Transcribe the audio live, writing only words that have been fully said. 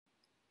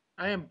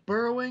I am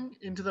burrowing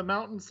into the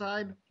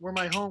mountainside where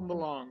my home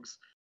belongs.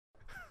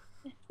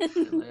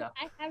 Leah.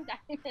 I have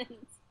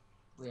diamonds.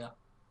 Leah.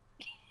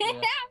 Get Leah. out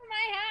of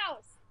my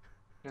house!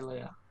 Hey,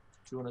 Leah.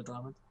 Do you want a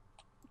diamond?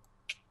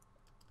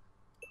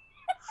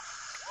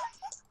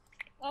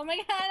 Oh my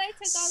god, I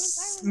took all the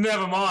diamonds.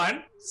 Never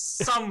mind.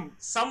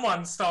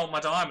 Someone stole my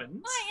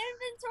diamonds. My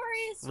inventory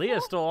is Leah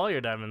full. stole all your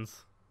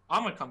diamonds.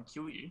 I'm gonna come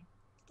kill you.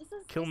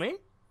 Kill me?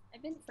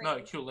 I've been No,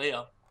 framed. kill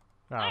Leah.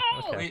 Oh, No!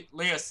 okay.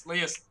 Leah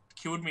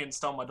killed me and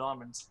stole my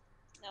diamonds.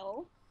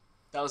 No.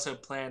 That was her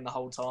plan the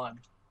whole time.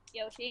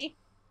 Yoshi.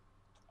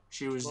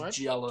 She was What?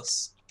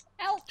 jealous.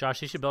 Help!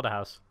 Josh, you should build a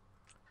house.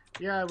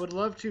 Yeah, I would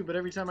love to, but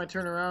every time I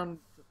turn around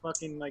to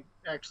fucking like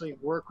actually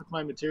work with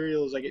my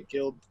materials, I get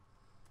killed.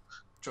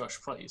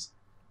 Josh, please.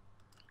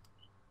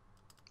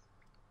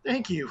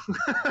 Thank you.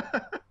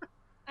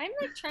 I'm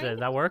like trying Did to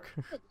that work?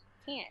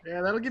 can't.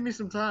 Yeah, that'll give me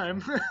some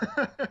time.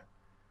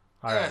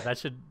 Alright, that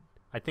should...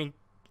 I think...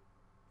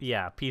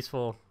 Yeah,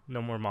 peaceful.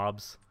 No more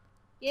mobs.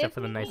 Except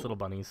for the nice little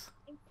bunnies.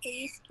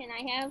 Please, can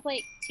I have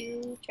like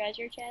 2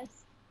 treasure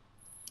chests?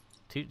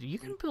 Dude, you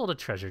can build a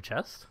treasure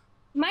chest.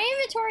 My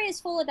inventory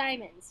is full of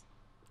diamonds.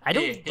 I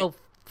don't...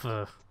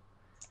 Yeah.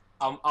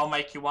 Oh, I'll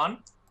make you one.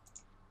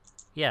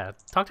 yeah,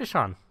 talk to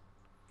Sean.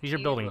 He's your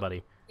You- building buddy.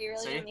 Are you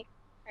really See? gonna make?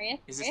 Are you?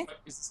 Is Are this you?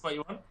 is this what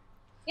you want?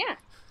 Yeah.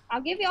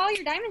 I'll give you all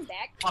your diamonds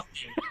back. Fuck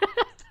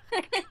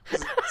you.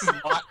 This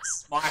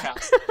is my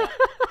house.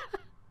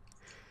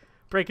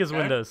 Break his Okay.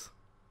 windows.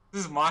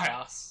 This is my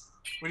house.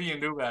 What are you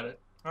gonna do about it?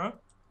 Huh?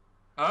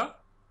 Huh?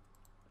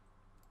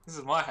 This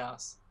is my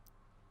house.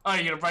 Oh,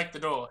 you're gonna break the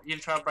door. You're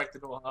gonna try to break the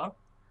door, huh?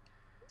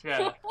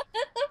 Yeah. What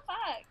the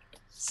fuck?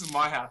 This is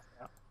my house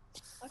now.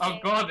 Okay. Oh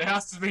god, the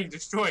house is being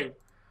destroyed.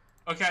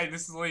 Okay,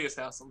 this is Leah's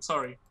house. I'm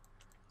sorry.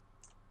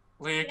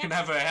 Leah can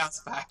have her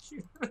house back.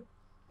 Get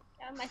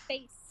out of my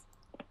face.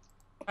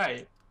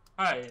 Hey,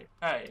 hey,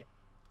 hey.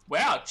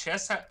 Wow,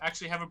 chests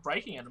actually have a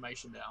breaking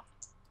animation now.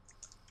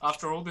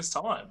 After all this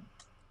time.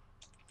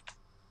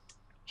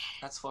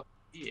 That's fucking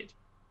weird.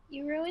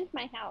 You ruined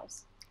my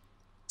house.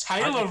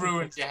 Taylor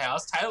ruined your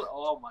house. Taylor,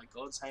 oh my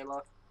god,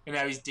 Taylor. And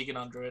now he's digging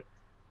under it.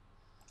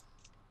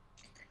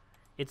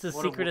 It's a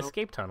What a- secret what a-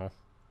 escape tunnel.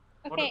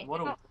 Okay.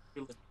 What a no,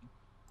 feeling.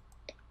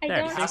 I There,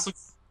 don't.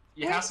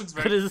 Your house looks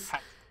very. Good as-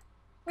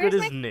 Where's Good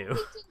my as new.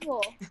 crafting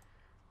table?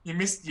 You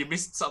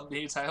missed something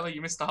here, Taylor.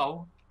 You missed a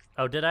hole.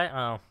 Oh, did I?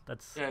 Oh,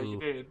 that's... Yeah, you ooh,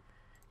 did.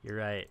 you're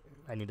right.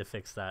 I need to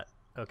fix that.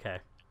 Okay.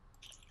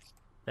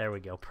 There we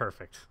go.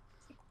 Perfect.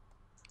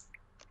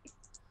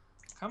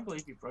 Can't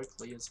believe you broke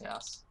Leah's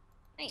house.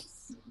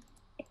 Nice.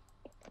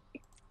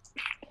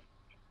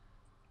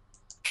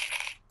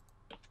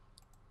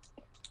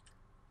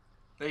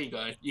 There you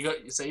go.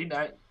 You see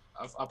now.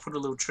 I put a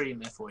little tree in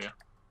there for you.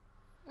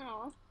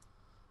 Oh,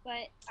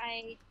 but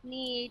I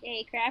need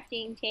a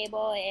crafting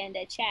table and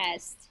a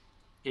chest.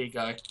 Here you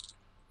go.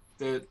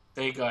 There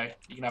you go.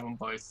 You can have them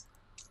both.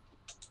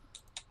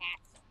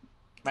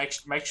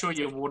 Make sure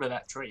you water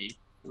that tree.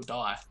 You'll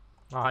die.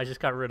 Oh, I just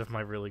got rid of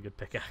my really good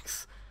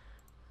pickaxe.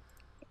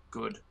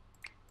 Good.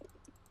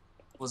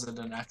 Was it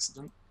an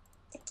accident?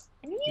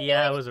 I mean,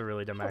 Yeah, it was a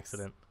really dumb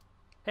accident.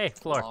 Hey,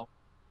 floor. Oh.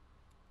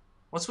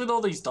 What's with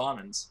all these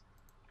diamonds?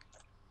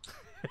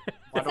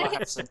 Why do I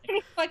have so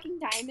many? fucking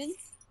diamonds.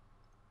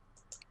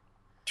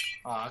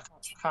 Oh, I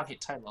can't hit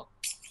Taylor.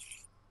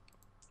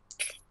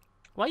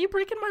 Why are you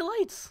breaking my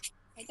lights?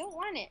 I don't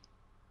want it.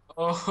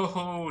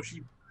 Oh,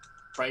 she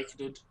breaked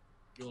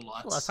your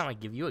lights. The last time I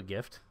give you a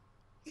gift.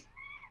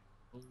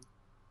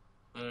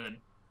 Burn.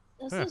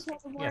 This Huh, is where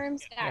the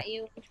worms got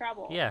you in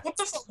trouble. Yeah, What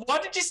the fuck? Why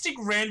did you stick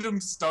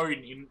random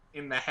stone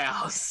in the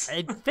house?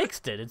 I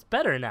fixed it. It's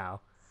better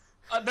now.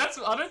 I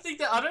don't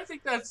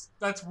think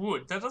that's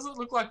wood. That doesn't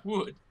look like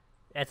wood.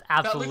 It's looks-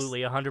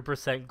 absolutely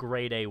 100%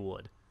 grade A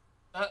wood.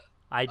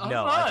 I don't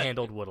know. know. I've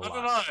handled wood a I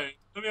don't lot. know.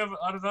 Let me have.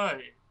 I don't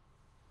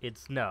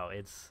know.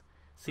 It's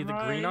see the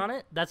green Right. on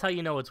it? That's how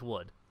you know it's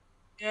wood.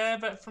 Yeah,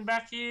 but from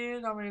back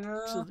here, I mean,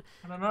 So-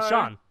 I don't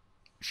know.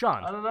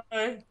 Sean, I don't know.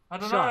 I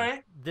don't Sean,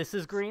 know. this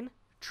is green.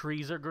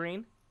 Trees are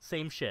green.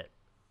 Same shit.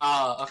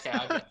 Oh, okay.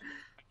 I get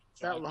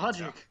That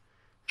logic.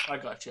 I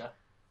got you.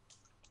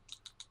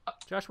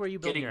 Josh, where are you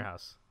building Getting- your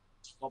house?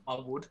 Want my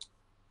wood?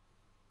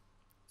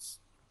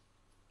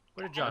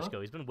 Where did Josh Huh?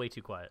 go? He's been way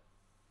too quiet.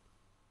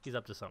 He's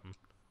up to something.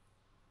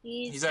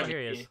 He's He's over here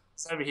he here. is.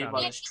 He's over here Found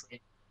by him. this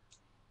tree.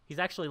 He's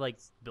actually like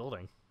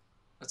building.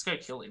 Let's go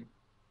kill him.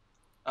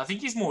 I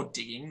think he's more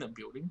digging than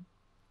building.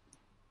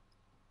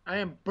 I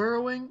am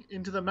burrowing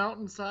into the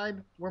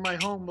mountainside where my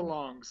home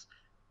belongs.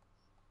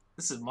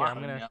 This is my I'm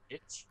home gonna- now,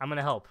 bitch. I'm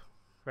gonna help.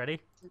 Ready?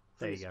 Please,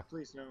 There you go.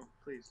 Please no.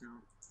 Please no.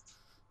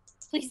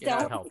 please Yeah, That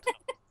don't. helped.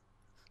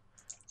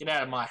 Get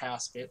out of my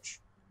house, bitch.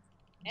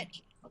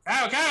 Bitch.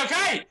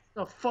 Okay.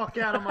 The fuck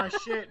out of my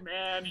shit,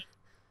 man.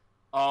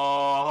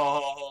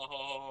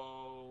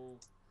 Oh.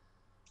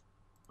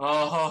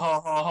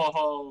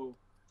 Oh.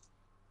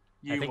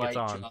 You I think wait, it's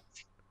on. Josh.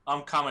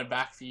 I'm coming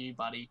back for you,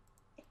 buddy.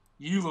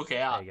 You look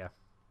There out. you go.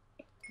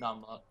 No,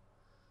 I'm not.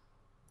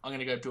 I'm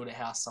gonna go build a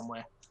house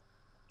somewhere.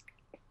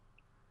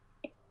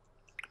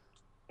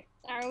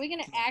 Are we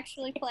gonna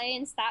actually play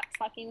and stop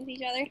fucking with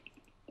each other?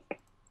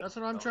 That's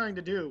what I'm trying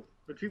to do,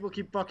 but people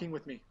keep fucking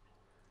with me.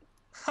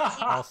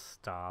 I'll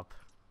stop.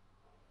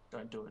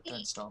 Don't do it.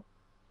 Don't stop.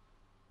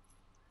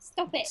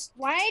 Stop it.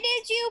 Why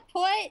did you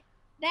put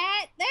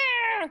that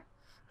there?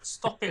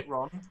 Stop it,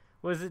 Ron.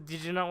 Was it?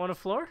 Did you not want a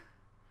floor?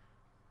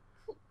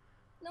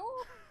 No.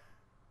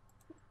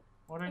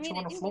 Why don't you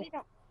want a floor?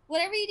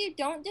 Whatever you do,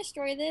 don't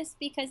destroy this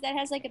because that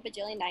has like a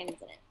bajillion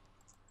diamonds in it.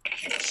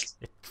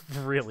 It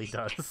really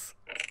does.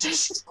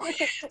 Destroy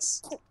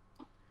it.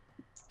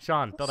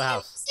 Sean, build a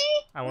house. See?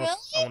 I want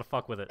to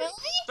fuck with it.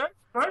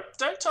 Really?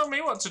 Don't tell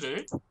me what to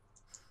do.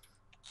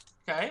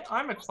 Okay,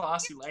 I'm a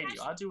classy lady.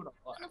 I do what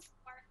I like.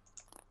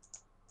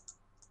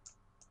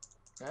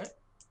 Okay.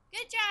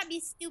 Good job, you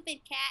stupid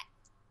cat.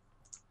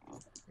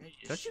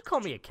 Don't you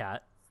call me a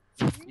cat?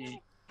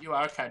 You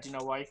are a cat. Do you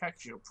know why you're a cat?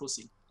 Because you're a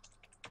pussy.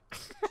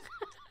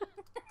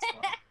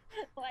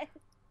 What?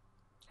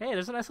 Hey,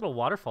 there's a nice little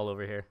waterfall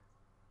over here.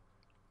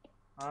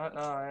 Oh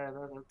yeah,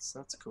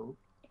 that's cool.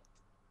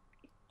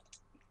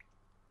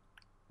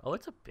 Oh,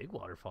 it's a big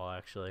waterfall,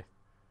 actually.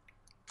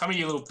 Come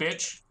here, you little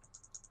bitch.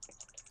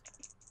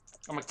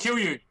 I'm gonna kill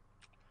you.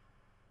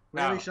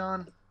 Really, No.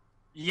 Sean?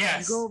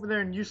 Yes. You go over there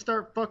and you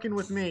start fucking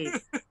with me.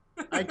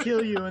 I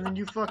kill you, and then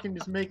you fucking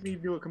just make me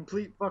do a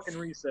complete fucking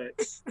reset.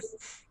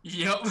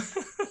 Yep.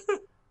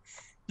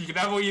 You can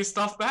have all your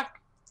stuff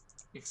back,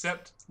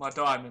 except my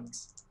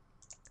diamonds.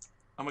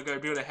 I'm gonna go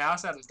build a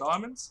house out of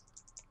diamonds.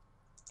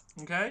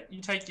 Okay?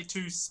 You take your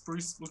 2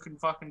 spruce-looking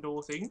fucking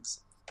door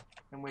things,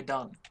 and we're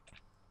done.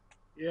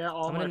 Yeah,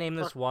 all I'm gonna my name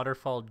this fuck-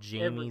 waterfall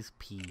Jamie's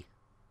Pee.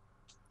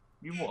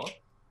 You what?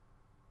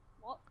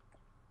 What?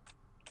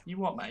 You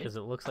what, mate? Because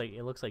it looks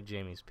like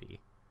Jamie's Pee.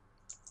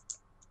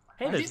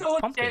 Hey, How do you there's know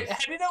what pumpkins. how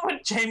do you know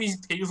what Jamie's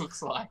pee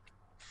looks like?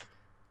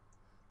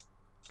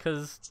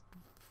 Because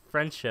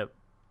friendship.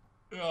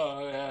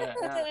 Oh, yeah.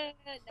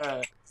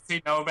 No. Do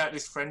you know about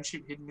this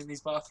friendship hidden in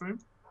his bathroom?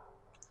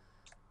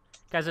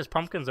 Guys, there's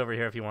pumpkins over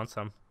here if you want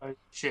some. Oh,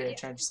 shit,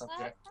 change the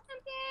subject.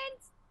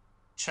 Pumpkins.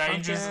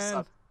 Changes the Pumpkin.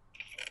 subject.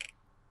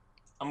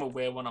 I'm gonna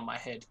wear one on my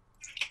head.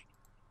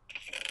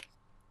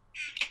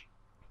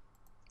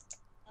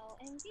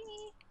 OMG.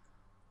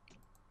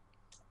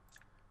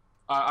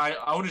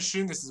 I would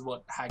assume this is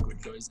what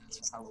Hagrid goes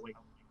as for Halloween.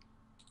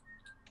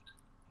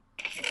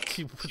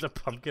 He puts a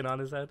pumpkin on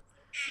his head.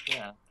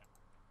 Yeah.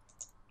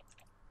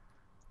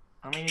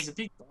 I mean, he's a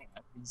big guy.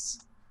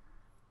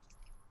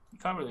 You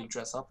can't really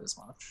dress up as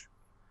much.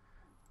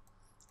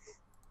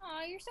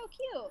 Oh, you're so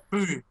cute.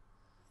 Boo!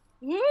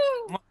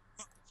 Woo!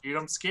 Dude,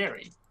 I'm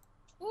scary.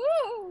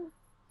 Woo!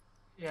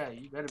 Yeah,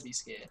 you better be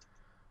scared.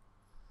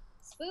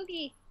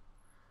 Spooky.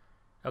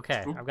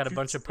 Okay, I've got a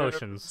bunch of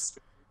potions.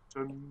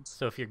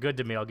 So if you're good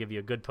to me, I'll give you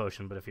a good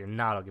potion, but if you're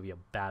not, I'll give you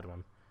a bad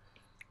one.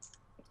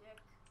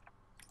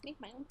 Make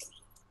my own potion.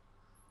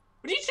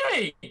 What are you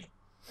doing?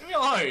 Leave me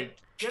alone.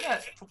 Get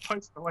that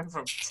potion away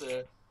from me,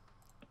 sir.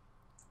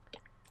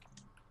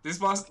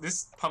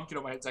 This pumpkin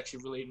on my head's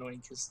actually really annoying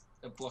because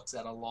it blocks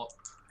out a lot.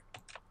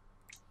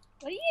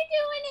 What are you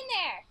doing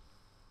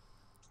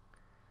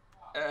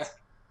in there?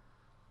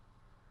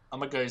 I'm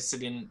gonna go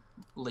sit in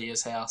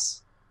Leah's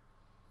house.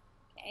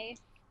 Okay.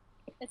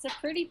 It's a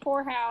pretty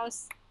poor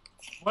house.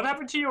 What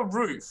happened to your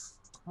roof?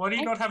 Why do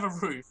you not have a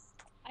roof?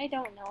 I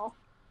don't know.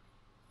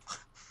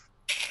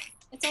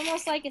 It's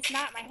almost like it's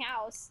not my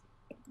house.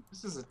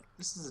 This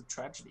is a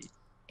tragedy.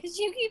 Cause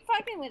you keep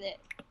fucking with it.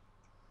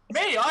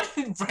 Me? I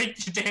didn't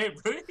break your damn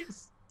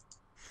roof.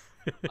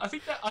 I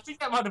think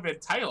that might have been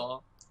Taylor.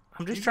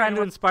 I'm just You trying to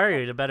know- inspire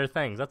you to better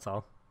things, that's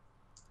all.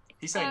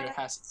 He's saying your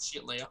house is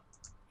shit, Leah.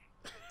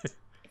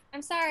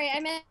 I'm sorry, I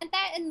meant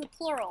that in the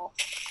plural.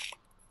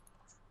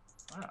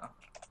 Wow.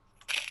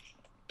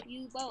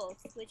 You both.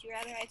 Would you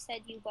rather I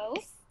said you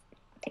both?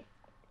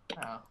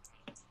 Wow.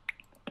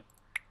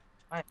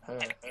 I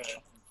hurt.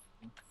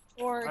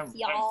 Or I'm-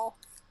 y'all?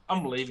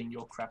 I'm leaving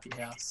your crappy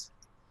house.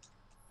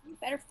 You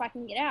better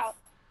fucking get out.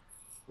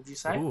 What'd you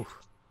say? Ooh.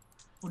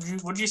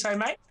 What'd you say,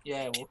 mate?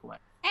 Yeah, walk away.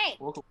 Hey!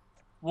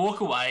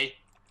 Walk away.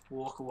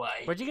 Walk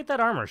away. Where'd you get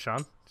that armor, Sean?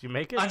 Did you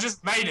make it? I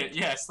just made it.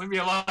 Yes, leave me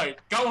alone.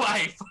 Go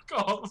away.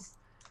 Fuck off.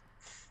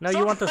 No,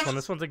 you want this one.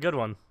 This one's a good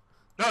one.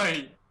 No,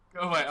 go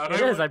away. I It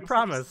don't is, want I your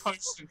promise.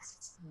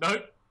 potions.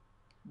 Nope.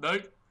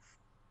 Nope.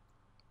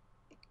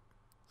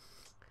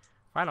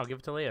 Fine, I'll give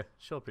it to Leah.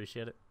 She'll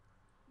appreciate it.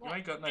 You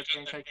ain't got no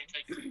pancake.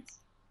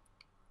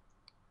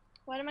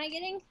 What am I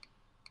getting?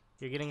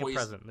 You're getting a Poison.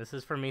 present. This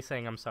is for me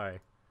saying I'm sorry.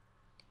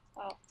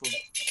 Oh.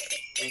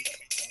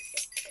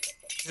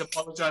 He's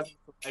apologizing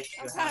for making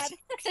Oh your god. house.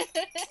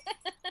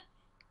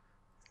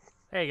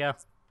 There you go.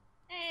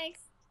 Thanks.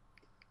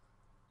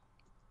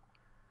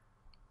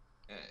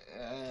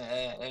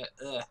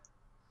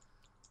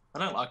 I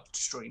don't like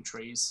destroying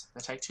trees.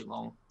 They take too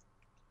long.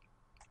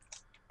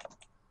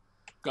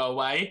 Go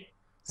away,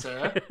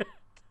 sir.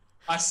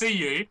 I see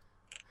you.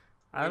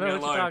 I don't Leave know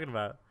me what you're alone. talking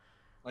about.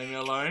 Leave me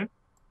alone.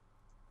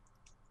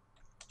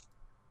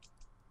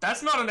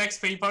 That's not an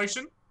XP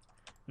potion.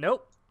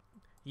 Nope.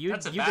 You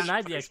That's a you bad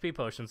denied the potion. XP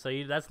potion, so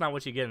that's not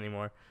what you get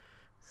anymore.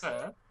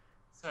 Sir.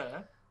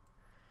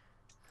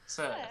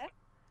 Sir.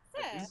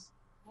 Please.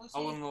 I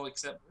will not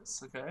accept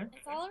this, okay?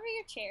 It's all over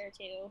your chair,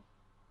 too.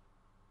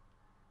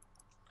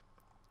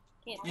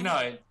 You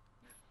know,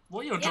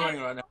 what you're doing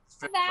right now is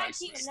very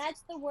vacuum, racist.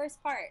 that's the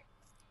worst part.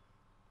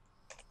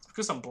 It's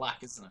because I'm black,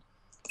 isn't it?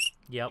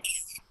 Yep.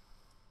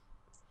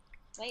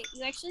 Wait,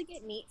 you actually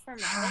get meat from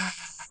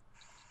rabbits?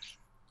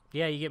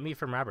 Yeah, you get meat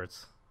from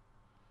rabbits.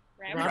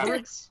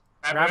 Roberts?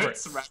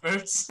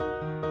 Rabbits.